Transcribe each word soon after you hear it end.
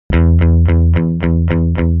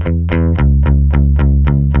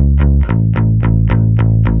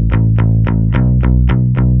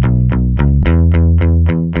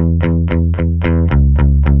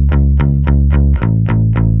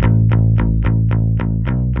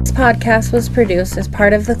podcast was produced as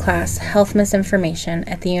part of the class Health Misinformation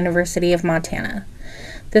at the University of Montana.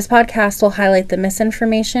 This podcast will highlight the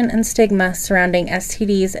misinformation and stigma surrounding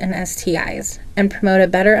STDs and STIs and promote a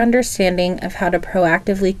better understanding of how to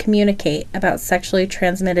proactively communicate about sexually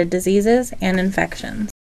transmitted diseases and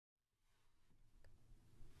infections.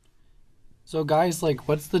 So guys,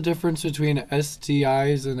 what's the difference between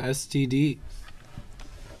STIs and STDs?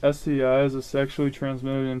 STI is a sexually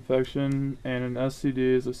transmitted infection, and an STD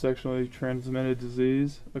is a sexually transmitted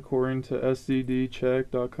disease, according to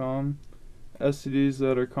STDcheck.com. STDs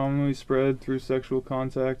that are commonly spread through sexual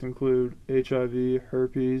contact include HIV,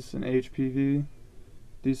 herpes, and HPV.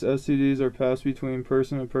 These STDs are passed between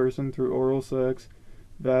person to person through oral sex,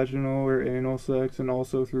 vaginal or anal sex, and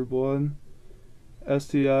also through blood.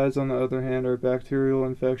 STIs, on the other hand, are bacterial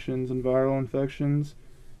infections and viral infections.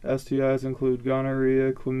 STIs include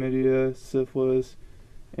gonorrhea, chlamydia, syphilis,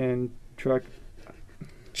 and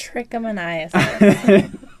Trichomoniasis.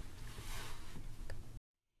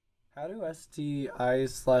 How do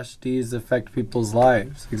STIs/Ds affect people's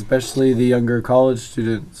lives, especially the younger college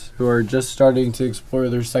students who are just starting to explore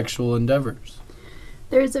their sexual endeavors?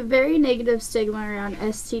 There is a very negative stigma around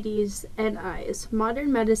STDs and Is.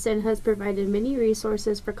 Modern medicine has provided many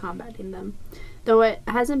resources for combating them. Though it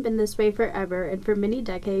hasn't been this way forever, and for many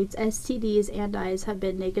decades, STDs and Is have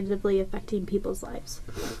been negatively affecting people's lives.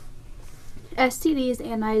 STDs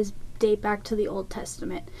and Is date back to the Old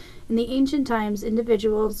Testament. In the ancient times,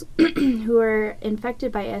 individuals who were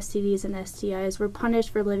infected by STDs and STIs were punished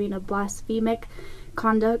for living a blasphemic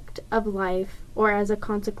conduct of life or as a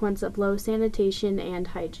consequence of low sanitation and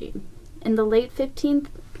hygiene. In the late 15th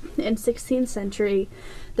and 16th century,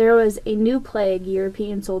 there was a new plague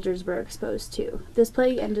European soldiers were exposed to. This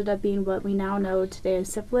plague ended up being what we now know today as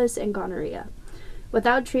syphilis and gonorrhea.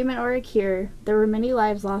 Without treatment or a cure, there were many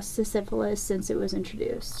lives lost to syphilis since it was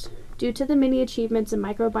introduced. Due to the many achievements in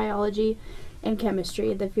microbiology and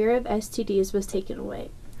chemistry, the fear of STDs was taken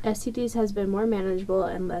away. STDs has been more manageable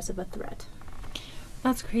and less of a threat.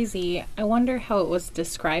 That's crazy. I wonder how it was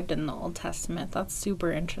described in the Old Testament. That's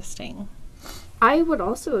super interesting. I would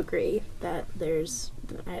also agree that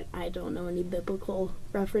I don't know any biblical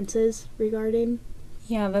references regarding.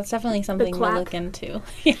 Yeah, that's definitely something to look into.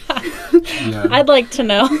 Yeah. I'd like to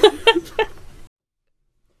know.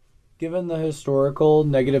 Given the historical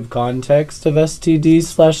negative context of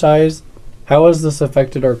STDs/Is, how has this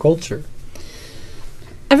affected our culture?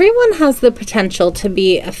 Everyone has the potential to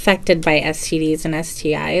be affected by STDs and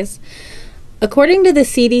STIs. According to the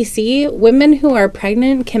CDC, women who are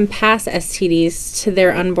pregnant can pass STDs to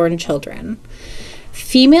their unborn children.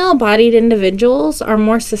 Female-bodied individuals are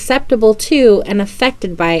more susceptible to and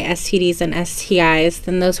affected by STDs and STIs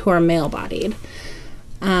than those who are male-bodied.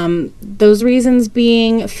 Those reasons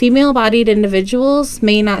being, female-bodied individuals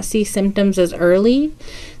may not see symptoms as early,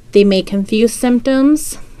 they may confuse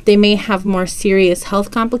symptoms, they may have more serious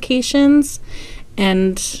health complications,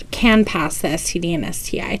 and can pass the STD and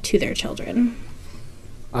STI to their children.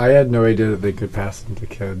 I had no idea that they could pass them to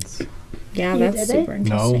kids. Yeah, that's super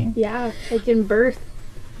interesting. No. Yeah, like in birth.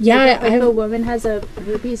 Yeah, if a woman has a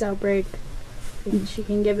herpes outbreak, she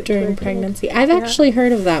can give it during pregnancy. I've actually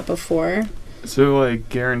heard of that before. So,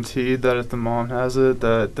 guaranteed that if the mom has it,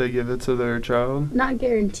 that they give it to their child? Not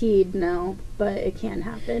guaranteed, no, but it can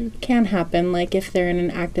happen. Can happen, if they're in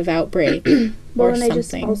an active outbreak well, or and something. I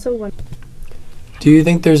just also want. Do you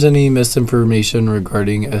think there's any misinformation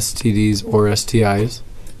regarding STDs or STIs?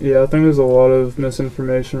 Yeah, I think there's a lot of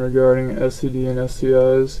misinformation regarding STD and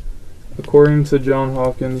STIs. According to Johns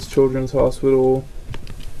Hopkins Children's Hospital,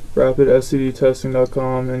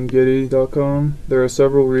 RapidSTDtesting.com, and Giddy.com, there are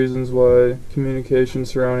several reasons why communication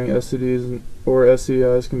surrounding STDs or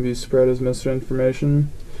STIs can be spread as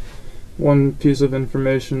misinformation. One piece of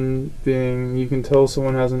information being you can tell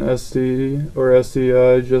someone has an STD or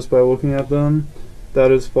STI just by looking at them. That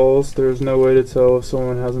is false. There is no way to tell if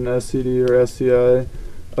someone has an STD or STI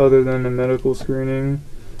other than a medical screening.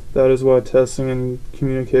 That is why testing and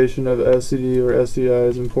communication of STD or STI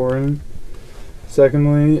is important.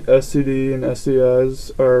 Secondly, STD and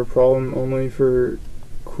STIs are a problem only for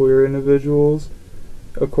queer individuals.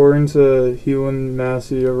 According to Helen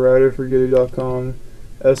Massey, a writer for Giddy.com,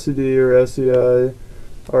 STD or STI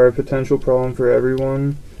are a potential problem for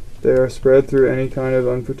everyone. They are spread through any kind of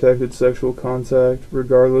unprotected sexual contact,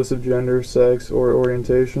 regardless of gender, sex, or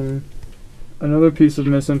orientation. Another piece of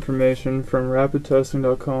misinformation from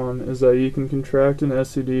RapidTesting.com is that you can contract an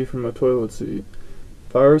STD from a toilet seat.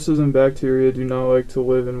 Viruses and bacteria do not like to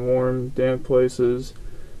live in warm, damp places.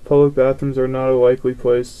 Public bathrooms are not a likely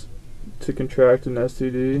place to contract an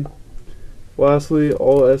STD. Lastly,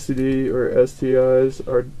 all STD or STIs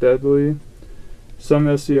are deadly. Some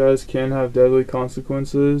STIs can have deadly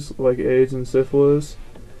consequences, like AIDS and syphilis,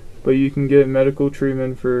 but you can get medical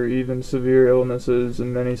treatment for even severe illnesses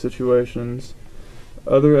in many situations.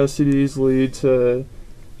 Other STDs lead to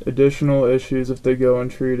additional issues if they go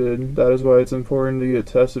untreated. That is why it's important to get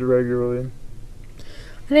tested regularly.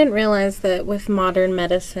 I didn't realize that with modern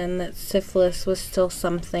medicine that syphilis was still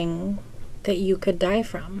something that you could die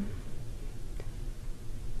from.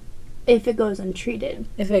 If it goes untreated.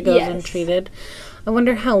 If it goes Yes. untreated. I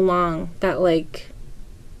wonder how long that like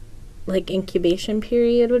incubation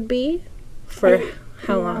period would be for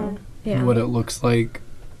how yeah. long. Yeah. What it looks like.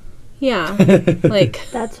 Yeah. Like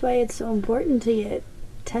That's why it's so important to get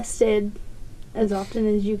tested as often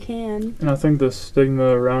as you can. And I think the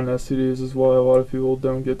stigma around STDs is why a lot of people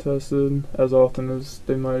don't get tested as often as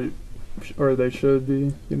they might or they should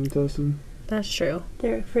be getting tested. that's true.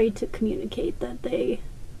 They're afraid to communicate that they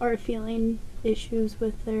are feeling issues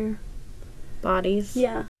with their Bodies.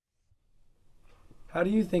 yeah. How do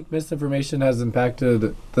you think misinformation has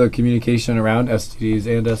impacted the communication around STDs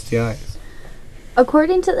and STIs?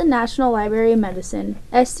 According to the National Library of Medicine,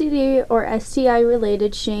 STD or STI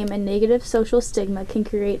related shame and negative social stigma can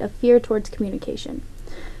create a fear towards communication.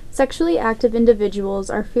 Sexually active individuals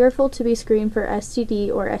are fearful to be screened for STD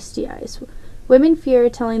or STIs. Women fear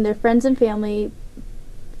telling their friends and family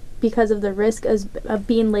because of the risk of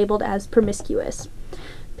being labeled as promiscuous.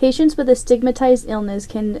 Patients with a stigmatized illness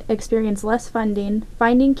can experience less funding,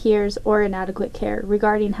 finding cures, or inadequate care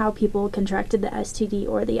regarding how people contracted the STD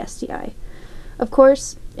or the STI. Of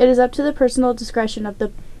course, it is up to the personal discretion of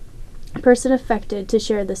the person affected to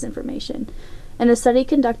share this information. In a study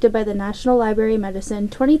conducted by the National Library of Medicine,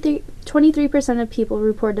 23% of people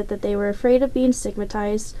reported that they were afraid of being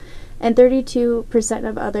stigmatized, and 32%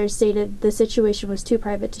 of others stated the situation was too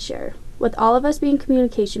private to share. With all of us being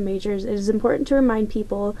communication majors, it is important to remind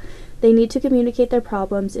people they need to communicate their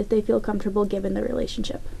problems if they feel comfortable given the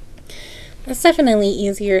relationship. That's definitely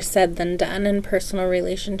easier said than done in personal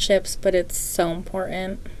relationships, but it's so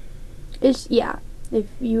important. If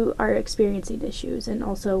you are experiencing issues, and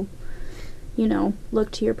also,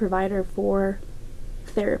 look to your provider for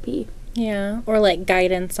therapy. Yeah. Or like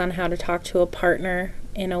guidance on how to talk to a partner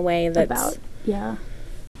in a way that's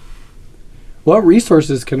What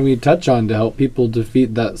resources can we touch on to help people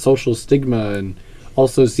defeat that social stigma and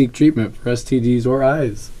also seek treatment for STDs or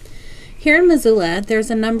Is? Here in Missoula,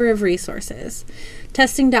 there's a number of resources.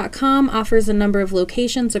 Testing.com offers a number of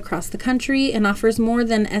locations across the country and offers more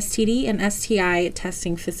than STD and STI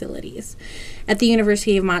testing facilities. At the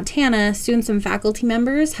University of Montana, students and faculty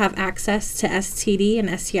members have access to STD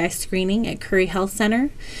and STI screening at Curry Health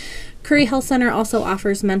Center. Curry Health Center also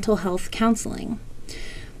offers mental health counseling.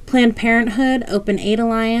 Planned Parenthood, Open Aid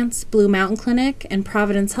Alliance, Blue Mountain Clinic, and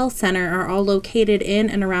Providence Health Center are all located in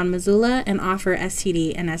and around Missoula and offer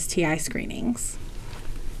STD and STI screenings.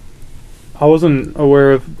 I wasn't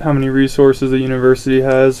aware of how many resources the university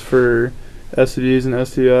has for STDs and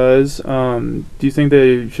STIs. Do you think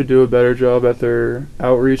they should do a better job at their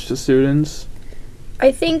outreach to students?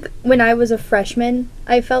 I think when I was a freshman,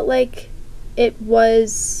 I felt like it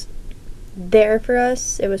was there for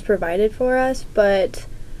us, it was provided for us, but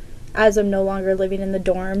as I'm no longer living in the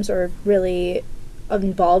dorms or really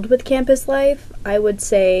involved with campus life, I would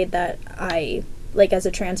say that I, as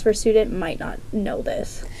a transfer student, might not know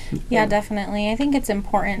this. Yeah, definitely. I think it's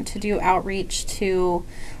important to do outreach to,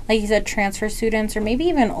 like you said, transfer students or maybe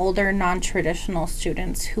even older non-traditional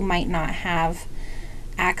students who might not have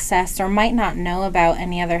access or might not know about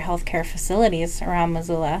any other healthcare facilities around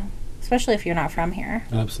Missoula, especially if you're not from here.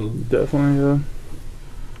 Absolutely. Definitely, yeah.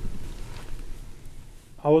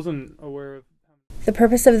 I wasn't aware of... The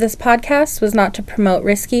purpose of this podcast was not to promote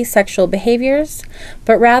risky sexual behaviors,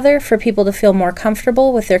 but rather for people to feel more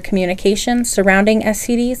comfortable with their communication surrounding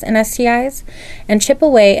STDs and STIs and chip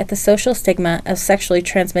away at the social stigma of sexually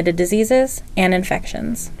transmitted diseases and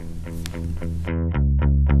infections.